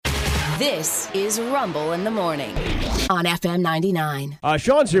This is Rumble in the Morning on FM 99.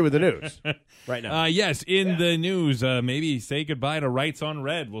 Sean's here with the news right now. Yes, in the news, maybe say goodbye to Rights on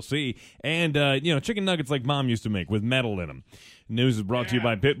Red. We'll see. And, chicken nuggets like Mom used to make with metal in them. News is brought to you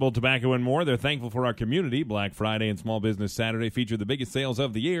by Pitbull Tobacco and more. They're thankful for our community. Black Friday and Small Business Saturday feature the biggest sales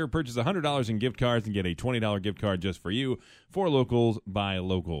of the year. Purchase $100 in gift cards and get a $20 gift card just for you. For locals, by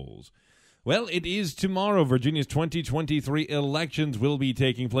locals. Well, it is tomorrow. Virginia's 2023 elections will be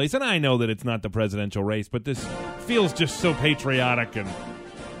taking place. And I know that it's not the presidential race, but this feels just so patriotic and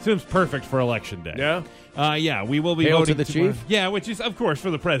seems perfect for Election Day. Yeah? We will be Hail voting to the tomorrow. chief? Yeah, which is, of course,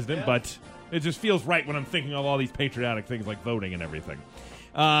 for the president, but it just feels right when I'm thinking of all these patriotic things like voting and everything.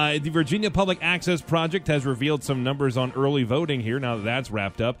 The Virginia Public Access Project has revealed some numbers on early voting here now that that's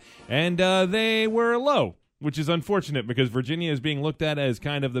wrapped up, and they were low, which is unfortunate because Virginia is being looked at as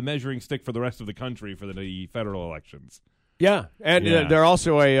kind of the measuring stick for the rest of the country for the federal elections. Yeah, and they're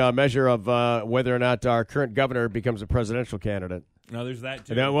also a measure of whether or not our current governor becomes a presidential candidate. No, there's that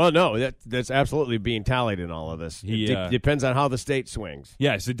too. That's absolutely being tallied in all of this. It depends on how the state swings.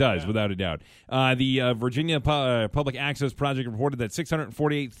 Yes, it does, without a doubt. The Virginia Public Access Project reported that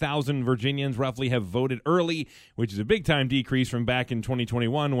 648,000 Virginians roughly have voted early, which is a big-time decrease from back in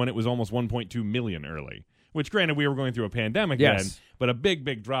 2021 when it was almost 1.2 million early. Which, granted, we were going through a pandemic then, but a big,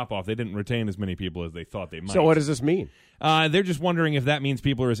 big drop-off. They didn't retain as many people as they thought they might. So what does this mean? They're just wondering if that means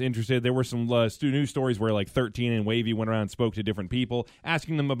people are as interested. There were some news stories where, like, 13 and Wavy went around and spoke to different people,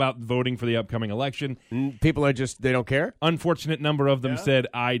 asking them about voting for the upcoming election. People are they don't care? Unfortunate number of them said,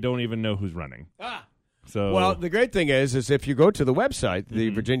 I don't even know who's running. So, well, the great thing is if you go to the website, the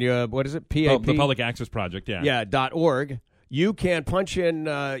Virginia, what is it, PAP? The Public Access Project, .org. You can punch in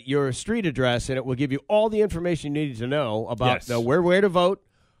your street address, and it will give you all the information you need to know about where to vote,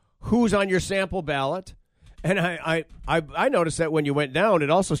 who's on your sample ballot. And I noticed that when you went down, it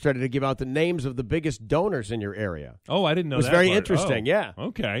also started to give out the names of the biggest donors in your area. Oh, I didn't know that. It was very part. interesting, yeah.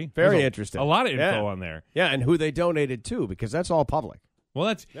 Okay. Very interesting. A lot of info on there. Yeah, and who they donated to, because that's all public.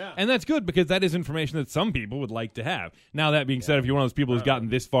 Well, that's good because that is information that some people would like to have. Now, that being said, if you're one of those people who's gotten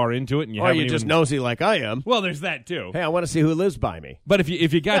this far into it and you're just nosy like I am. Well, there's that too. Hey, I want to see who lives by me. But if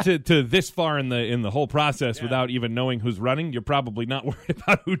you got to this far in the whole process without even knowing who's running, you're probably not worried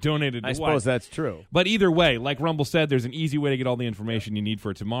about who donated to I what. suppose that's true. But either way, like Rumble said, there's an easy way to get all the information you need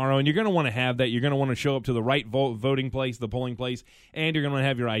for tomorrow, and you're going to want to have that. You're going to want to show up to the right voting place, the polling place, and you're going to want to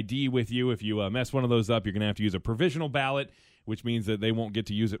have your ID with you. If you mess one of those up, you're going to have to use a provisional ballot, which means that they won't get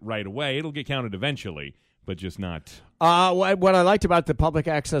to use it right away. It'll get counted eventually, but just not. What I liked about the Public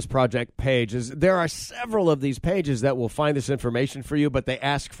Access Project page is there are several of these pages that will find this information for you, but they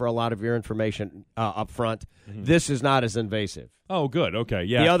ask for a lot of your information up front. Mm-hmm. This is not as invasive. Oh, good. Okay,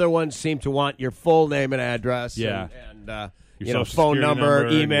 yeah. The other ones seem to want your full name and address and phone number,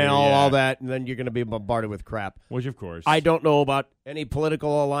 email, all that, and then you're going to be bombarded with crap. Which, of course. I don't know about any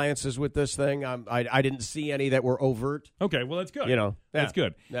political alliances with this thing. I didn't see any that were overt. Okay, well, that's good. That's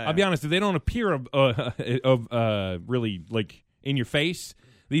good. Yeah. I'll be honest, if they don't appear really, like, in your face,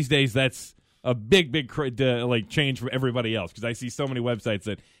 these days that's a big change from everybody else, because I see so many websites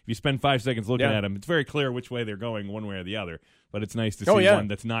that if you spend 5 seconds looking at them, it's very clear which way they're going, one way or the other. But it's nice to see one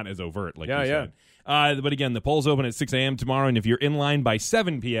that's not as overt, like you said. But again, the polls open at 6 a.m. tomorrow, and if you're in line by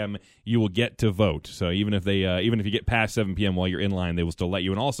 7 p.m., you will get to vote. So even if you get past 7 p.m. while you're in line, they will still let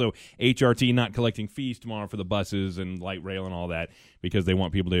you. And also, HRT not collecting fees tomorrow for the buses and light rail and all that, because they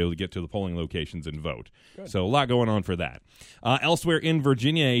want people to be able to get to the polling locations and vote. Good. So a lot going on for that. Elsewhere in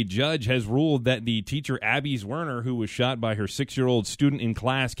Virginia, a judge has ruled that the teacher Abby Zwerner, who was shot by her 6-year-old student in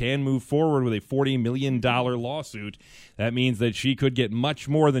class, can move forward with a $40 million lawsuit. That means that she could get much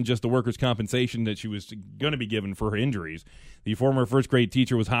more than just the workers' compensation that she was going to be given for her injuries. The former first-grade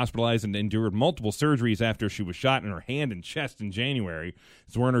teacher was hospitalized and endured multiple surgeries after she was shot in her hand and chest in January.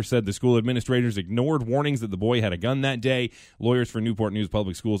 Zwerner said the school administrators ignored warnings that the boy had a gun that day. Lawyers for Newport News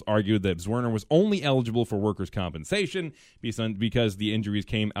Public Schools argued that Zwerner was only eligible for workers' compensation because the injuries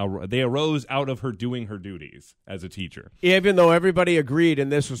arose out of her doing her duties as a teacher. Even though everybody agreed,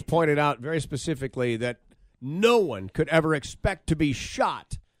 and this was pointed out very specifically, that no one could ever expect to be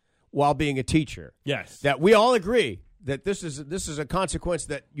shot while being a teacher. Yes. That we all agree that this is a consequence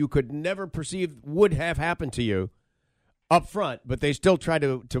that you could never perceive would have happened to you up front, but they still try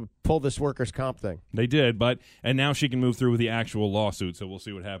to pull this workers' comp thing. They did, and now she can move through with the actual lawsuit, so we'll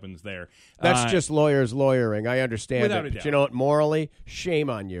see what happens there. That's just lawyers lawyering. I understand without it, a but doubt. you know what? Morally, shame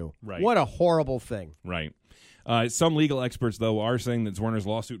on you. Right. What a horrible thing. Right. Some legal experts, though, are saying that Zwerner's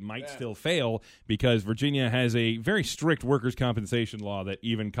lawsuit might still fail because Virginia has a very strict workers' compensation law that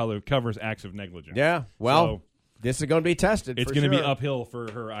even covers acts of negligence. Yeah, well, This is going to be tested. It's going to be uphill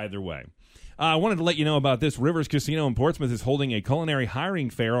for her either way. I wanted to let you know about this. Rivers Casino in Portsmouth is holding a culinary hiring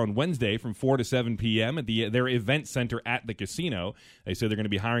fair on Wednesday from 4 to 7 p.m. at their event center at the casino. They say they're going to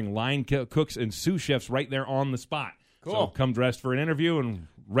be hiring line cooks and sous chefs right there on the spot. Cool. So come dressed for an interview and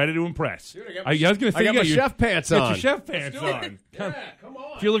ready to impress. Dude, I was going to say, I got my chef pants on. Get your chef pants on. Yeah, come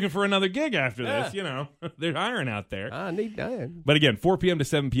on. If you're looking for another gig after this, they're hiring out there. I need that. But again, 4 p.m. to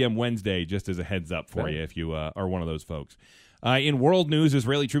 7 p.m. Wednesday, just as a heads up for you if you are one of those folks. In world news,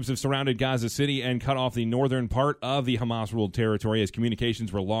 Israeli troops have surrounded Gaza City and cut off the northern part of the Hamas-ruled territory as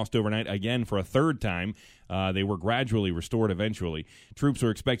communications were lost overnight again for a third time. They were gradually restored eventually. Troops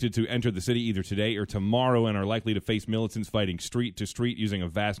are expected to enter the city either today or tomorrow and are likely to face militants fighting street to street using a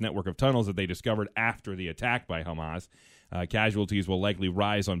vast network of tunnels that they discovered after the attack by Hamas. Casualties will likely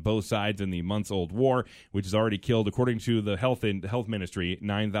rise on both sides in the months-old war, which has already killed, according to the health ministry,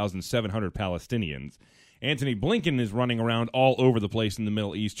 9,700 Palestinians. Antony Blinken is running around all over the place in the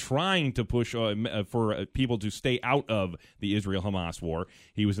Middle East trying to push for people to stay out of the Israel-Hamas war.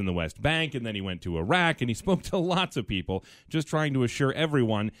 He was in the West Bank, and then he went to Iraq, and he spoke to lots of people, just trying to assure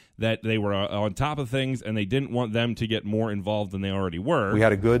everyone that they were on top of things and they didn't want them to get more involved than they already were. We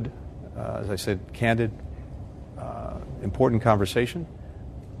had a good, as I said, candid, important conversation.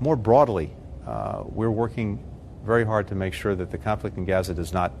 More broadly, we're working very hard to make sure that the conflict in Gaza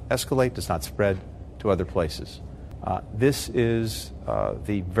does not escalate, does not spread to other places. This is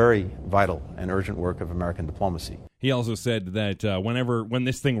the very vital and urgent work of American diplomacy. He also said that when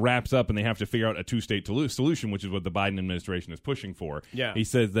this thing wraps up and they have to figure out a two-state solution, which is what the Biden administration is pushing for, he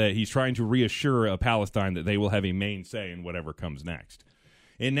says that he's trying to reassure Palestine that they will have a main say in whatever comes next.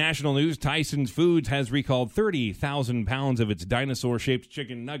 In national news, Tyson Foods has recalled 30,000 pounds of its dinosaur-shaped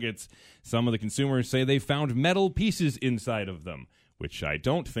chicken nuggets. Some of the consumers say they found metal pieces inside of them, which I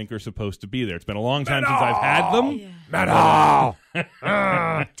don't think are supposed to be there. It's been a long time since I've had them. Yeah.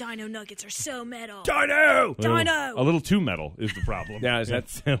 Metal! Dino nuggets are so metal. Dino! A little too metal is the problem. Yeah,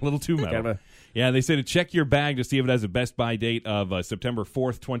 that's a little too metal. Yeah, they say to check your bag to see if it has a Best Buy date of September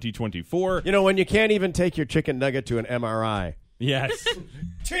 4th, 2024. You know, when you can't even take your chicken nugget to an MRI. Yes.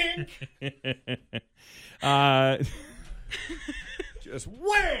 Tink! Just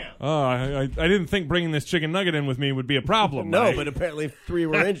wham! Oh, I didn't think bringing this chicken nugget in with me would be a problem. No, but apparently 3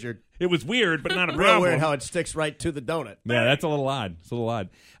 were injured. It was weird, but not a Real problem. weird how it sticks right to the donut. Yeah, that's a little odd. It's a little odd.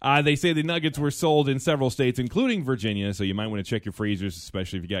 They say the nuggets were sold in several states, including Virginia, so you might want to check your freezers,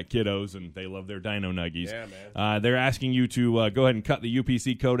 especially if you got kiddos and they love their dino nuggies. Yeah, man. They're asking you to go ahead and cut the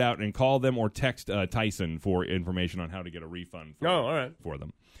UPC code out and call them or text Tyson for information on how to get a refund for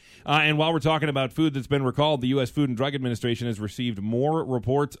them. And while we're talking about food that's been recalled, the U.S. Food and Drug Administration has received more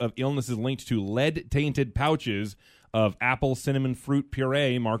reports of illnesses linked to lead-tainted pouches of apple cinnamon fruit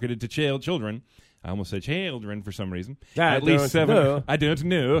puree marketed to children. I almost said children for some reason. At least 7. Know. I don't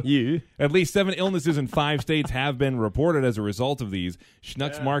know. You. At least 7 illnesses in 5 states have been reported as a result of these.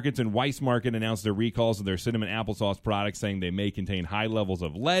 Schnucks Markets and Weiss Market announced their recalls of their cinnamon applesauce products, saying they may contain high levels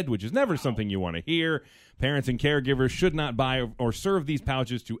of lead, which is never something you want to hear. Parents and caregivers should not buy or serve these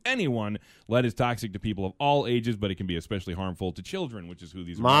pouches to anyone. Lead is toxic to people of all ages, but it can be especially harmful to children, which is who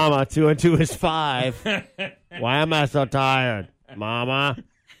these are. Mama, 2 and 2 is 5. Why am I so tired? Mama.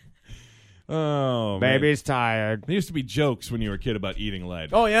 Oh, baby's tired. There used to be jokes when you were a kid about eating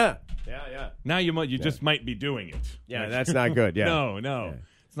lead. Oh, yeah. Yeah. Now you just might be doing it. Yeah, that's not good. Yeah. No. Yeah.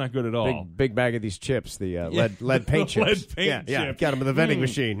 It's not good at all. Big bag of these chips, the lead paint chips. Lead paint chips. Yeah, got them in the vending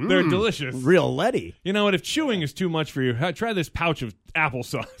machine. They're delicious. Real leady. You know what? If chewing is too much for you, try this pouch of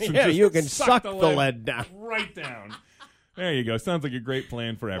applesauce. Yeah, you can suck the lead down. Right down. There you go. Sounds like a great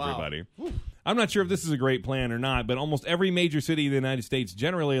plan for everybody. Wow. I'm not sure if this is a great plan or not, but almost every major city in the United States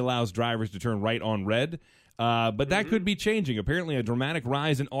generally allows drivers to turn right on red. But that could be changing. Apparently, a dramatic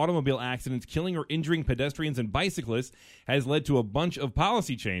rise in automobile accidents killing or injuring pedestrians and bicyclists has led to a bunch of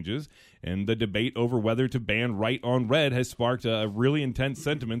policy changes, and the debate over whether to ban right on red has sparked really intense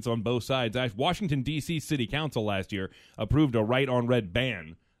sentiments on both sides. Washington, D.C. City Council last year approved a right on red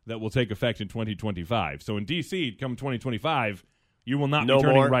ban that will take effect in 2025. So in D.C., come 2025... you will not be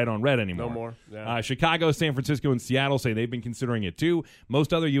turning right on red anymore. No more. Yeah. Chicago, San Francisco, and Seattle say they've been considering it too.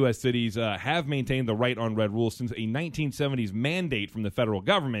 Most other U.S. cities have maintained the right on red rule since a 1970s mandate from the federal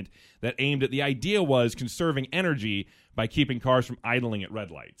government that aimed at the idea was conserving energy by keeping cars from idling at red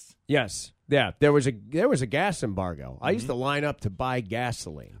lights. Yes. Yeah, there was a gas embargo. I used to line up to buy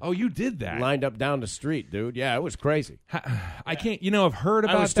gasoline. Oh, you did that? Lined up down the street, dude. Yeah, it was crazy. I can't. I've heard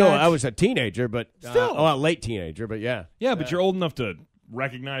about that. I was a teenager, but still, late teenager, but yeah. Yeah, but you're old enough to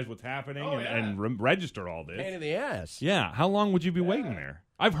recognize what's happening and register all this. Pain in the ass. Yeah. How long would you be waiting there?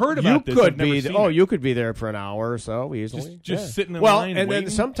 I've heard about this. I've never seen it. You could be there for an hour or so easily. Just sitting in line and waiting?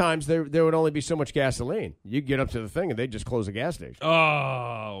 then sometimes there would only be so much gasoline. You get up to the thing and they'd just close the gas station.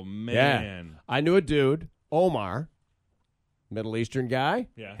 Oh, man. Yeah. I knew a dude, Omar, Middle Eastern guy,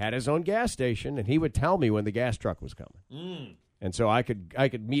 had his own gas station, and he would tell me when the gas truck was coming. And so I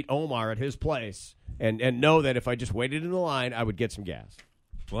could meet Omar at his place and know that if I just waited in the line, I would get some gas.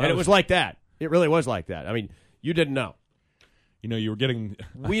 Well, and it was like that. It really was like that. I mean, you didn't know. You know, you were getting...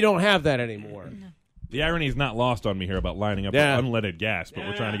 We don't have that anymore. The irony is not lost on me here about lining up for unleaded gas, but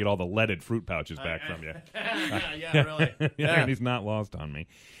we're trying to get all the leaded fruit pouches back from you. Yeah, really. The irony's not lost on me.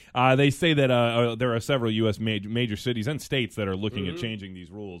 They say that there are several U.S. major cities and states that are looking at changing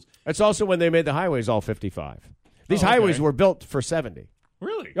these rules. That's also when they made the highways all 55. These highways were built for 70.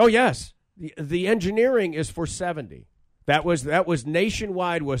 Really? Oh, yes. The engineering is for 70. That was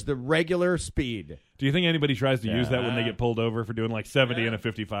nationwide was the regular speed. Do you think anybody tries to use that when they get pulled over for doing like 70 and a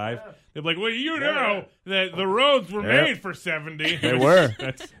 55? They're like, well, you know that the roads were made for 70. They were.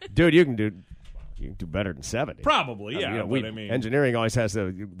 Dude, you can do better than 70. Probably, yeah. Engineering always has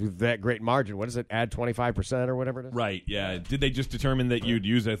that great margin. What is it? Add 25% or whatever it is? Right, yeah. Did they just determine that you'd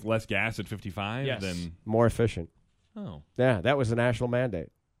use less gas at 55? Yes. Than... More efficient. Oh. Yeah, that was the national mandate.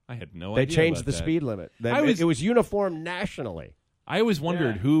 I had no idea. They changed the that. speed limit. It was uniform nationally. I always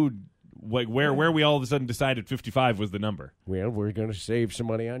wondered where we all of a sudden decided 55 was the number. Well, we're going to save some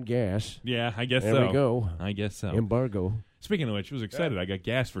money on gas. Yeah, I guess there so. There we go. I guess so. Embargo. Speaking of which, I was excited. I got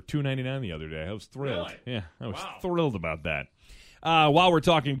gas for $2.99 the other day. I was thrilled. Really? Yeah, I was thrilled about that. While we're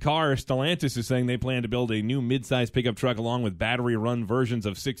talking cars, Stellantis is saying they plan to build a new midsize pickup truck along with battery-run versions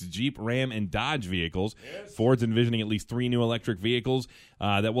of 6 Jeep, Ram, and Dodge vehicles. Yes. Ford's envisioning at least 3 new electric vehicles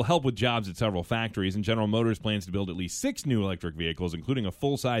that will help with jobs at several factories, and General Motors plans to build at least 6 new electric vehicles, including a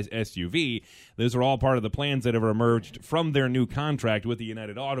full-size SUV. Those are all part of the plans that have emerged from their new contract with the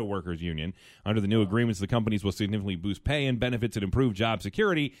United Auto Workers Union. Under the new agreements, the companies will significantly boost pay and benefits and improve job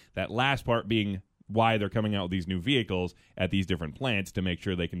security, that last part being why they're coming out with these new vehicles at these different plants to make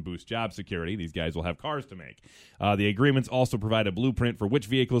sure they can boost job security. These guys will have cars to make. The agreements also provide a blueprint for which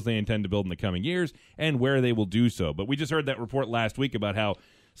vehicles they intend to build in the coming years and where they will do so. But we just heard that report last week about how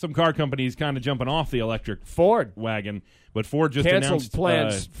some car companies kind of jumping off the electric Ford wagon, but Ford just canceled announced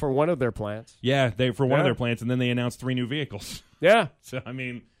plans for one of their plants. Yeah, one of their plants, and then they announced 3 new vehicles. Yeah. So I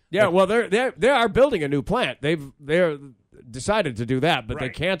mean, yeah. Well, they are building a new plant. They're decided to do that, but they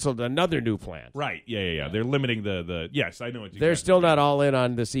canceled another new plant. Right. Yeah. They're limiting the yes, I know what they're still not all in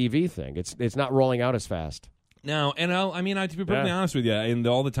on this EV thing. It's not rolling out as fast. No, and to be perfectly honest with you, in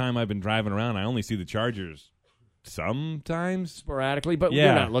all the time I've been driving around, I only see the Chargers sometimes sporadically, but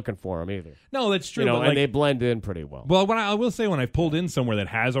we're not looking for them either. No, that's true. And they blend in pretty well. Well, I will say, when I've pulled in somewhere that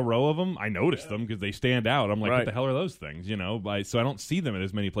has a row of them, I notice them because they stand out. I'm like, what the hell are those things? So I don't see them in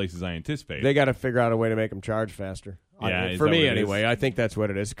as many places as I anticipate. They got to figure out a way to make them charge faster. Yeah, for me anyway, I think that's what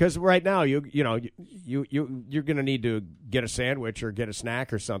it is. Because right now, you're going to need to get a sandwich or get a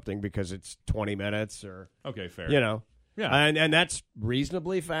snack or something because it's 20 minutes or okay, fair. Yeah, and that's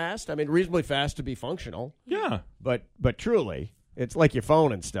reasonably fast. I mean, reasonably fast to be functional. Yeah, but truly, it's like your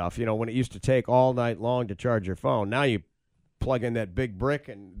phone and stuff. When it used to take all night long to charge your phone, now you plug in that big brick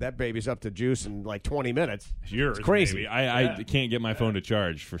and that baby's up to juice in like 20 minutes. It's crazy. I can't get my phone to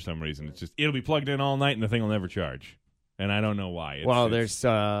charge for some reason. It'll be plugged in all night and the thing will never charge. And I don't know why. There's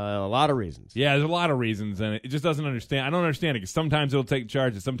a lot of reasons. Yeah, there's a lot of reasons, and it just doesn't understand. I don't understand it because sometimes it'll take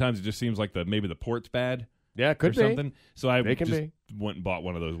charge, and sometimes it just seems like maybe the port's bad. Yeah, could be something. So I went and bought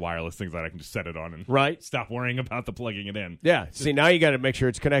one of those wireless things that I can just set it on and stop worrying about the plugging it in. Yeah. See, now you got to make sure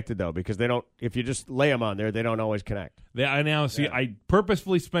it's connected though, because they don't. If you just lay them on there, they don't always connect. I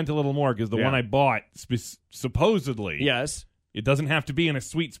purposefully spent a little more because the one I bought supposedly It doesn't have to be in a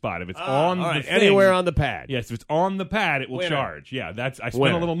sweet spot. If it's on the thing, anywhere on the pad. Yes, if it's on the pad, it will charge. Yeah, I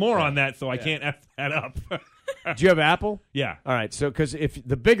spent a little more on that, so I can't F that up. Do you have Apple? Yeah. All right, so because if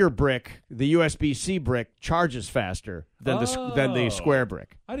the bigger brick, the USB-C brick, charges faster than the square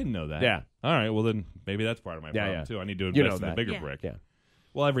brick. I didn't know that. Yeah. All right, well then maybe that's part of my problem too. I need to invest in the bigger brick. Yeah.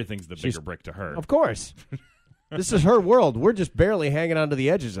 Well, everything's the bigger brick to her. Of course. This is her world. We're just barely hanging on to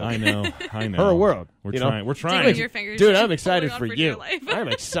the edges of it. I know. Her world. We're trying. We're trying. With your fingers, dude, I'm excited for you. life. I'm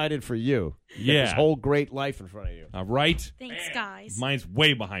excited for you. Yeah. This whole great life in front of you. All right. Thanks, guys. Mine's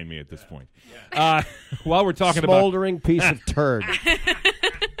way behind me at this point. While we're talking Smoldering piece of turd.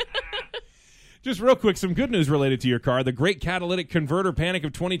 Just real quick, some good news related to your car. The great catalytic converter panic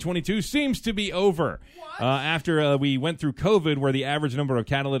of 2022 seems to be over. After we went through COVID, where the average number of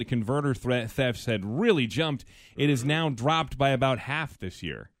catalytic converter thefts had really jumped, it is now dropped by about half this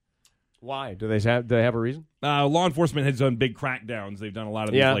year. Why? Do they have a reason? Law enforcement has done big crackdowns. They've done a lot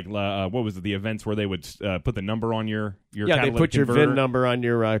of these, what was it, the events where they would put the number on your catalytic they put converter. your VIN number on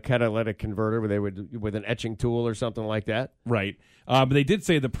your catalytic converter, where they would with an etching tool or something like that. Right. But they did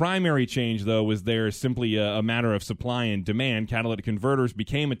say the primary change, though, was there simply a matter of supply and demand. Catalytic converters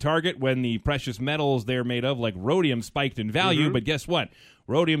became a target when the precious metals they're made of, like rhodium, spiked in value. But guess what?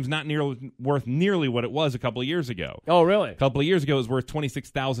 Rhodium's not worth nearly what it was a couple of years ago. Oh, really? A couple of years ago, it was worth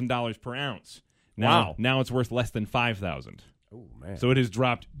 $26,000 per ounce. Now it's worth less than $5,000. Oh, man. So it has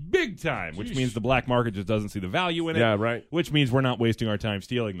dropped big time, which means the black market just doesn't see the value in it. Yeah, right. Which means we're not wasting our time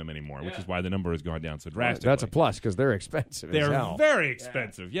stealing them anymore, which is why the number has gone down so drastically. That's a plus, because they're expensive as hell. They're very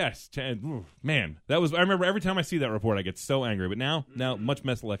expensive, yes. Man, I remember every time I see that report, I get so angry. But now much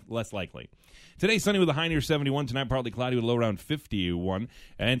less likely. Today, sunny with a high near 71. Tonight, partly cloudy with a low around 51.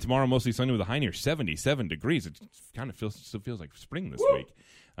 And tomorrow, mostly sunny with a high near 77 degrees. It kind of still feels like spring this week.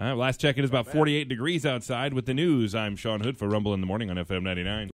 Last check, it is about 48 degrees outside. With the news, I'm Sean Hood for Rumble in the Morning on FM 99.